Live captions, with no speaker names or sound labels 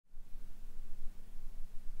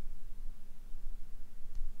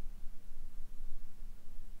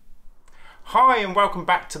Hi and welcome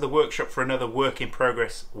back to the workshop for another work in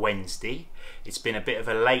progress Wednesday. It's been a bit of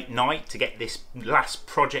a late night to get this last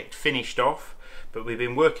project finished off, but we've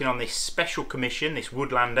been working on this special commission, this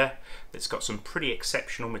Woodlander, that's got some pretty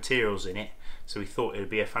exceptional materials in it. So we thought it would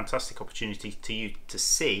be a fantastic opportunity to you to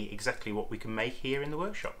see exactly what we can make here in the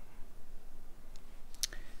workshop.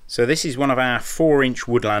 So this is one of our 4-inch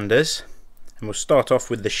Woodlanders, and we'll start off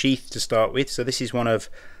with the sheath to start with. So this is one of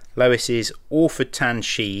Lois's Orford tan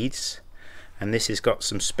sheaths, and this has got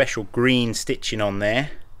some special green stitching on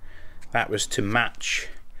there. That was to match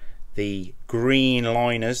the green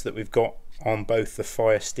liners that we've got on both the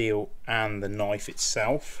fire steel and the knife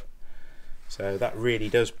itself. So that really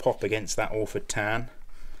does pop against that Orford tan.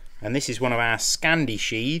 And this is one of our Scandi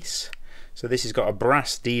sheaths. So this has got a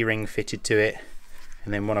brass D-ring fitted to it,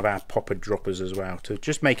 and then one of our popper droppers as well, to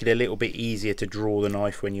just make it a little bit easier to draw the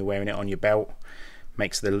knife when you're wearing it on your belt.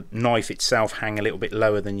 Makes the knife itself hang a little bit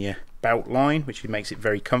lower than your belt line, which makes it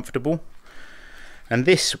very comfortable. And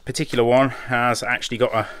this particular one has actually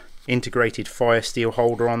got a integrated fire steel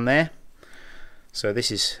holder on there. So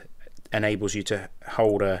this enables you to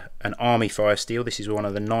hold an army fire steel. This is one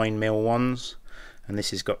of the 9mm ones, and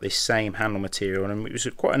this has got this same handle material. And it was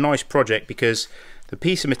quite a nice project because the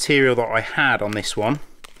piece of material that I had on this one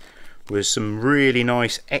was some really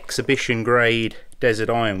nice exhibition grade desert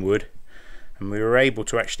ironwood, and we were able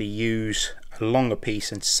to actually use a longer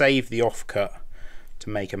piece and save the offcut to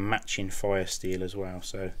make a matching fire steel as well.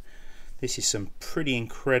 So this is some pretty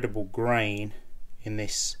incredible grain in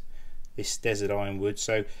this desert ironwood.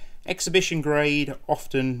 So exhibition grade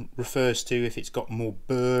often refers to if it's got more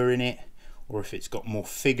burr in it or if it's got more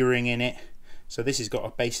figuring in it. So this has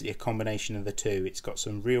got basically a combination of the two. It's got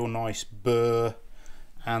some real nice burr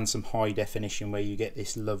and some high definition where you get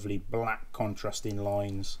this lovely black contrasting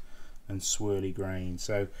lines and swirly grain.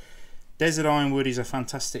 So desert ironwood is a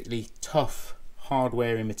fantastically tough, hard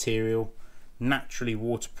wearing material, naturally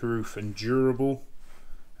waterproof and durable,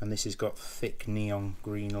 and this has got thick neon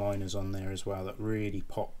green liners on there as well that really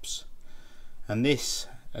pops. And this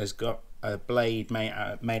has got a blade made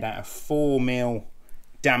out of 4mm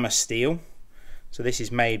Damasteel. So this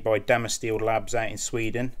is made by Damasteel Labs out in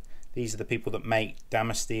Sweden. These are the people that make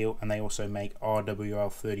Damasteel, and they also make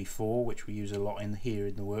RWL34, which we use a lot here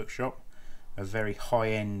in the workshop. A very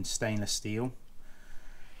high-end stainless steel.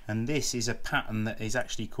 And this is a pattern that is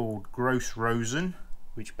actually called Gross Rosen,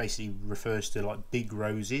 which basically refers to like big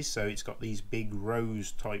roses. So it's got these big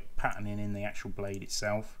rose type patterning in the actual blade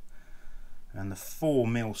itself. And the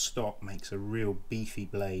 4mm stock makes a real beefy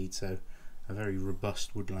blade, so a very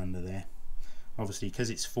robust Woodlander there. Obviously, because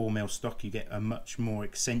it's 4mm stock, you get a much more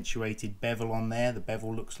accentuated bevel on there. The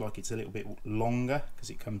bevel looks like it's a little bit longer because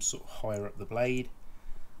it comes sort of higher up the blade.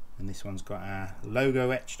 And this one's got our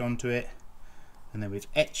logo etched onto it. And then we've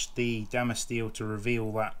etched the Damasteel to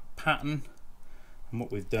reveal that pattern. And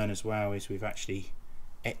what we've done as well is we've actually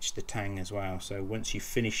etched the tang as well. So once you've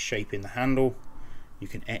finished shaping the handle, you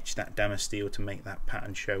can etch that Damasteel to make that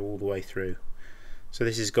pattern show all the way through. So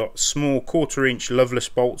this has got small 1/4-inch Loveless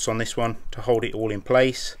bolts on this one to hold it all in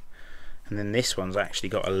place, and then this one's actually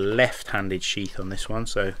got a left-handed sheath on this one,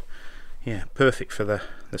 so yeah, perfect for the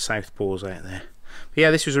southpaws out there. But yeah,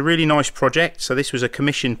 this was a really nice project. So this was a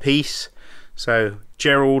commissioned piece. So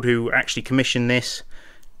Gerald, who actually commissioned this,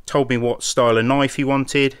 told me what style of knife he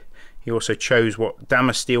wanted. He also chose what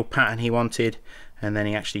Damasteel pattern he wanted, and then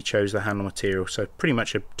he actually chose the handle material. So pretty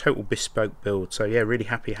much a total bespoke build. So yeah, really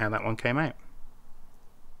happy how that one came out.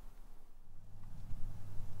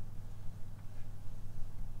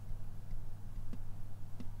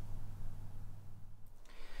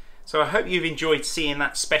 So I hope you've enjoyed seeing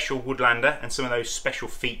that special Woodlander and some of those special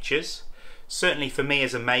features. Certainly for me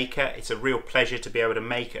as a maker, it's a real pleasure to be able to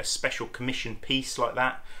make a special commission piece like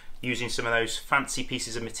that, using some of those fancy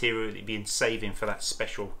pieces of material that you've been saving for that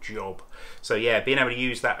special job. So yeah, being able to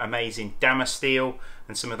use that amazing Damasteel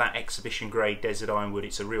and some of that exhibition grade desert ironwood,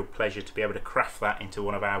 it's a real pleasure to be able to craft that into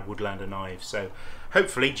one of our Woodlander knives. So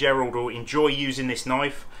hopefully Gerald will enjoy using this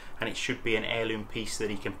knife, and it should be an heirloom piece that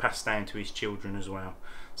he can pass down to his children as well.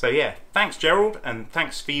 So yeah, thanks Gerald, and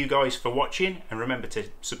thanks for you guys for watching, and remember to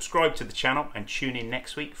subscribe to the channel and tune in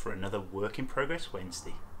next week for another Work in Progress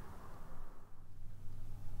Wednesday.